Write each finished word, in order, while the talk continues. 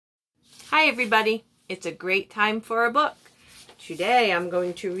Hi everybody, it's a great time for a book. Today I'm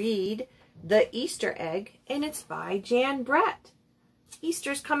going to read The Easter Egg, and it's by Jan Brett.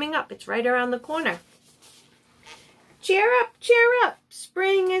 Easter's coming up, it's right around the corner. Cheer up,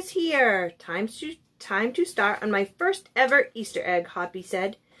 spring is here. Time to start on my first ever Easter egg, Hoppy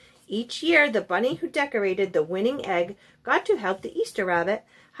said. Each year the bunny who decorated the winning egg got to help the Easter rabbit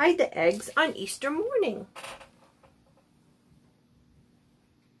hide the eggs on Easter morning.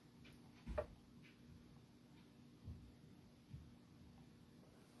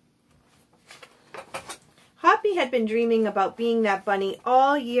 Hoppy had been dreaming about being that bunny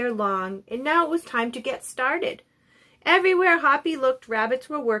all year long, and now it was time to get started. Everywhere Hoppy looked, rabbits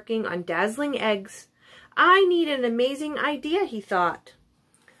were working on dazzling eggs. I need an amazing idea, he thought.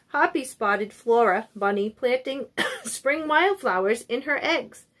 Hoppy spotted Flora, bunny, planting spring wildflowers in her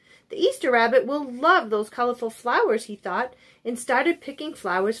eggs. The Easter rabbit will love those colorful flowers, he thought, and started picking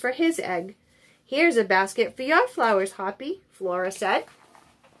flowers for his egg. Here's a basket for your flowers, Hoppy, Flora said.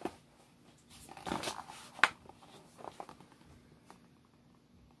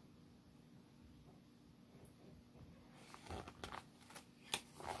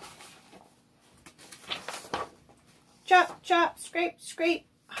 Chop, chop, scrape, scrape.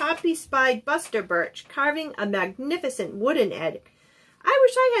 Hoppy spied Buster Birch carving a magnificent wooden egg. I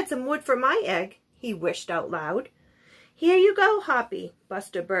wish I had some wood for my egg, he wished out loud. Here you go, Hoppy,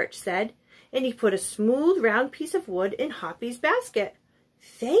 Buster Birch said, and he put a smooth round piece of wood in Hoppy's basket.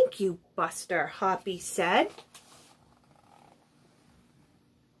 Thank you, Buster, Hoppy said.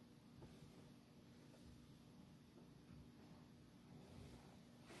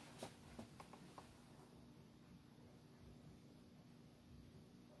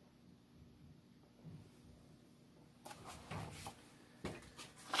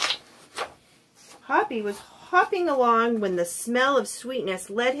 Hoppy was hopping along when the smell of sweetness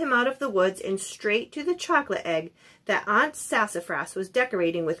led him out of the woods and straight to the chocolate egg that Aunt Sassafras was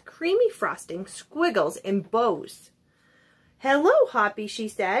decorating with creamy frosting, squiggles, and bows. Hello, Hoppy, she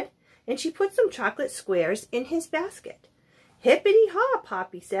said, and she put some chocolate squares in his basket. Hippity-hop,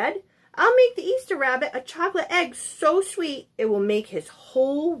 Hoppy said. I'll make the Easter rabbit a chocolate egg so sweet it will make his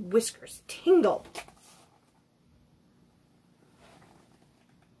whole whiskers tingle.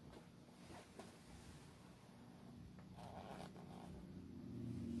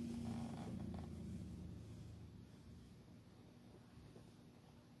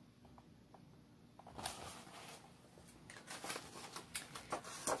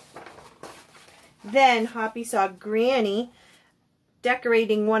 Then Hoppy saw Granny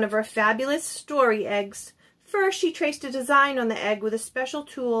decorating one of her fabulous story eggs. First, she traced a design on the egg with a special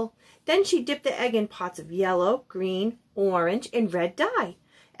tool. Then she dipped the egg in pots of yellow, green, orange, and red dye,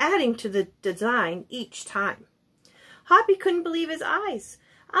 adding to the design each time. Hoppy couldn't believe his eyes.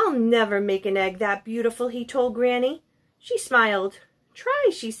 I'll never make an egg that beautiful, he told Granny. She smiled. Try,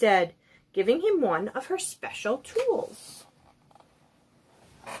 she said, giving him one of her special tools.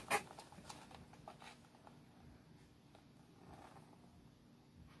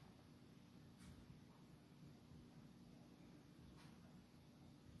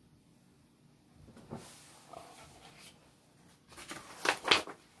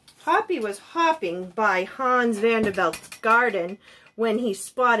 Hoppy was hopping by Hans Vanderbilt's garden when he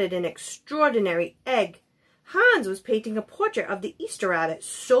spotted an extraordinary egg. Hans was painting a portrait of the Easter rabbit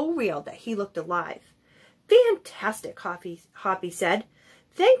so real that he looked alive. Fantastic, Hoppy said.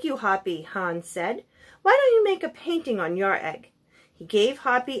 Thank you, Hoppy, Hans said. Why don't you make a painting on your egg? He gave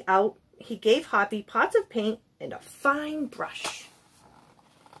Hoppy pots of paint and a fine brush.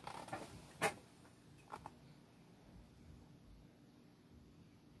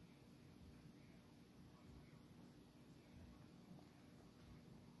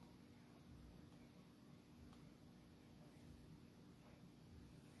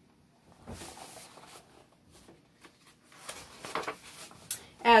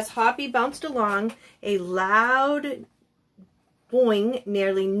 As Hoppy bounced along, a loud boing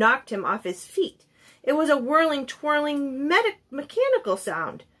nearly knocked him off his feet. It was a whirling, twirling, mechanical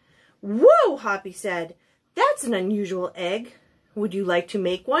sound. Whoa, Hoppy said. That's an unusual egg. Would you like to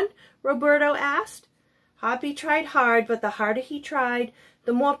make one? Roberto asked. Hoppy tried hard, but the harder he tried,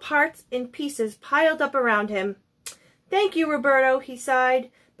 the more parts and pieces piled up around him. Thank you, Roberto, he sighed,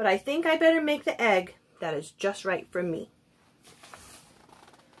 but I think I better make the egg that is just right for me.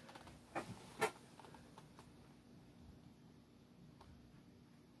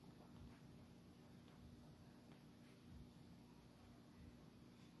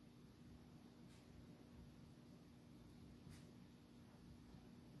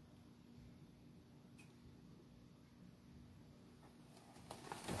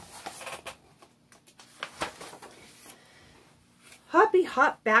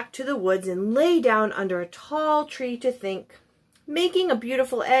 hopped back to the woods and lay down under a tall tree to think. Making a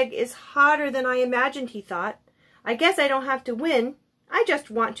beautiful egg is harder than I imagined, he thought. I guess I don't have to win. I just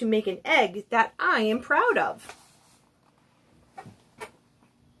want to make an egg that I am proud of.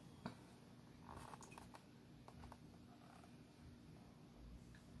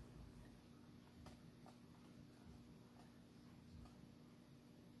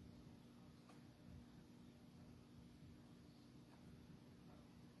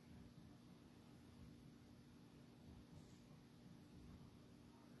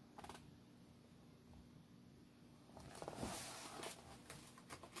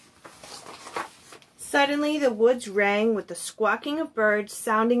 Suddenly the woods rang with the squawking of birds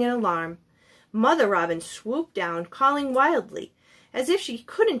sounding an alarm. Mother Robin swooped down, calling wildly, as if she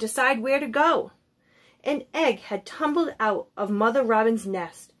couldn't decide where to go. An egg had tumbled out of Mother Robin's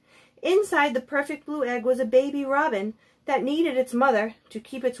nest. Inside the perfect blue egg was a baby robin that needed its mother to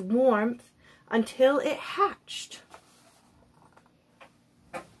keep its warmth until it hatched.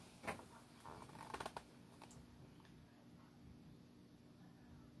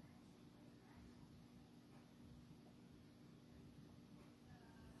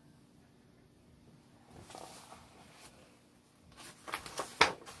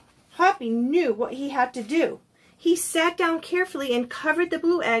 Hoppy knew what he had to do. He sat down carefully and covered the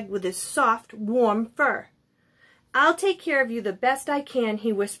blue egg with his soft, warm fur. "I'll take care of you the best I can,"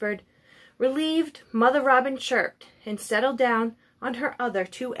 he whispered. Relieved, Mother Robin chirped and settled down on her other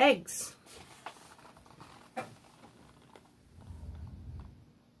 2 eggs.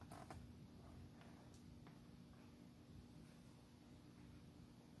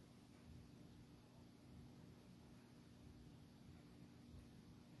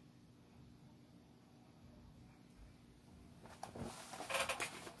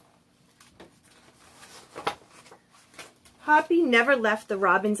 Hoppy never left the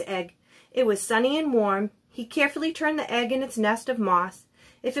robin's egg. It was sunny and warm. He carefully turned the egg in its nest of moss.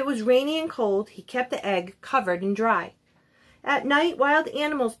 If it was rainy and cold, he kept the egg covered and dry. At night, wild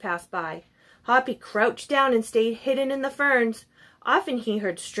animals passed by. Hoppy crouched down and stayed hidden in the ferns. Often he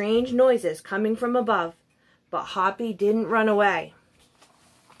heard strange noises coming from above, but Hoppy didn't run away.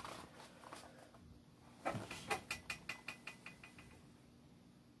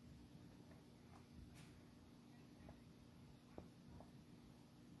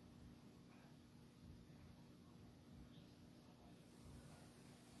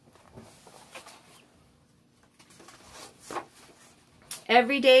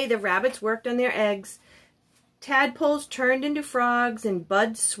 Every day the rabbits worked on their eggs. Tadpoles turned into frogs and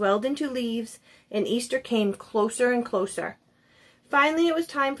buds swelled into leaves, and Easter came closer and closer. Finally it was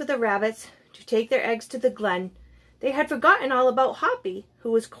time for the rabbits to take their eggs to the glen. They had forgotten all about Hoppy,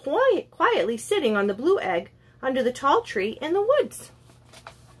 who was quietly sitting on the blue egg under the tall tree in the woods.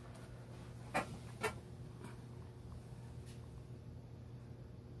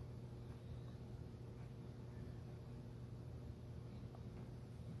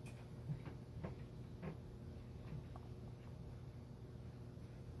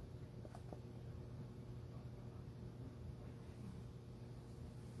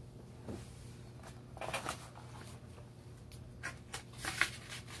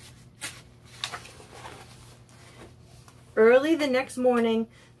 Early the next morning,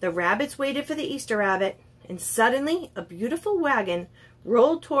 the rabbits waited for the Easter rabbit, and suddenly a beautiful wagon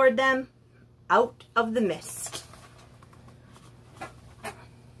rolled toward them out of the mist.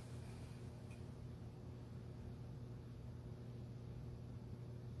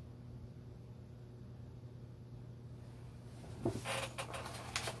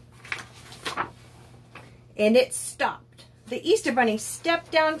 And it stopped. The Easter Bunny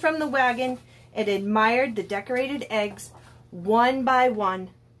stepped down from the wagon and admired the decorated eggs one by one.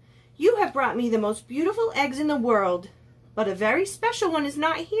 "You have brought me the most beautiful eggs in the world, but a very special one is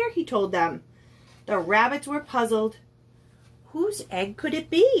not here," he told them. The rabbits were puzzled. Whose egg could it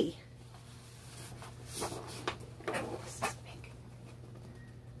be?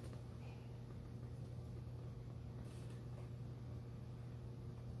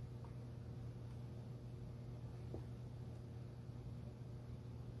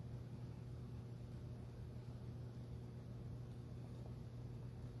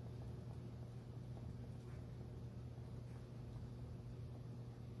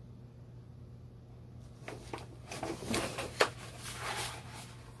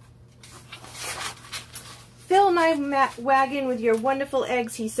 "Fill my wagon with your wonderful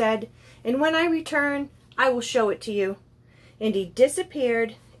eggs," he said, "and when I return, I will show it to you." And he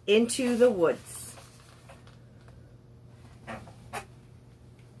disappeared into the woods.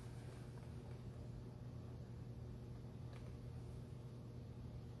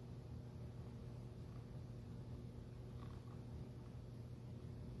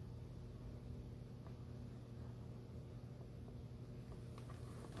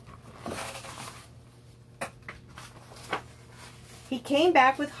 He came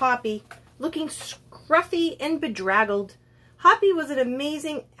back with Hoppy, looking scruffy and bedraggled. Hoppy has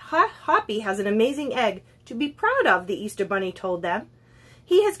an amazing egg to be proud of, the Easter Bunny told them.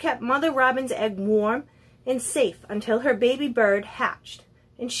 He has kept Mother Robin's egg warm and safe until her baby bird hatched,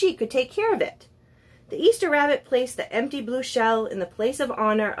 and she could take care of it. The Easter Rabbit placed the empty blue shell in the place of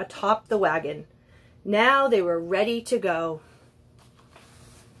honor atop the wagon. Now they were ready to go.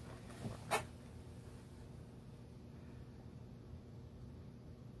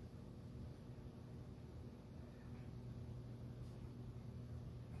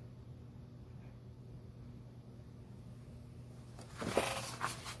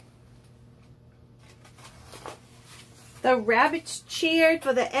 The rabbits cheered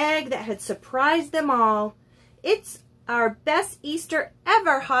for the egg that had surprised them all. "It's our best Easter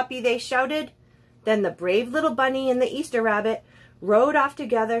ever, Hoppy," they shouted. Then the brave little bunny and the Easter Rabbit rode off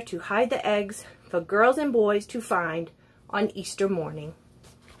together to hide the eggs for girls and boys to find on Easter morning.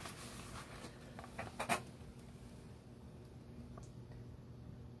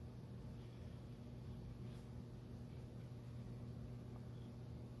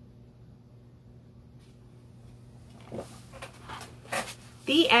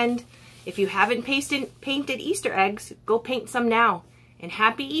 The end. If you haven't painted Easter eggs, go paint some now. And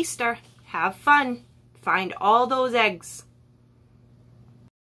happy Easter. Have fun. Find all those eggs.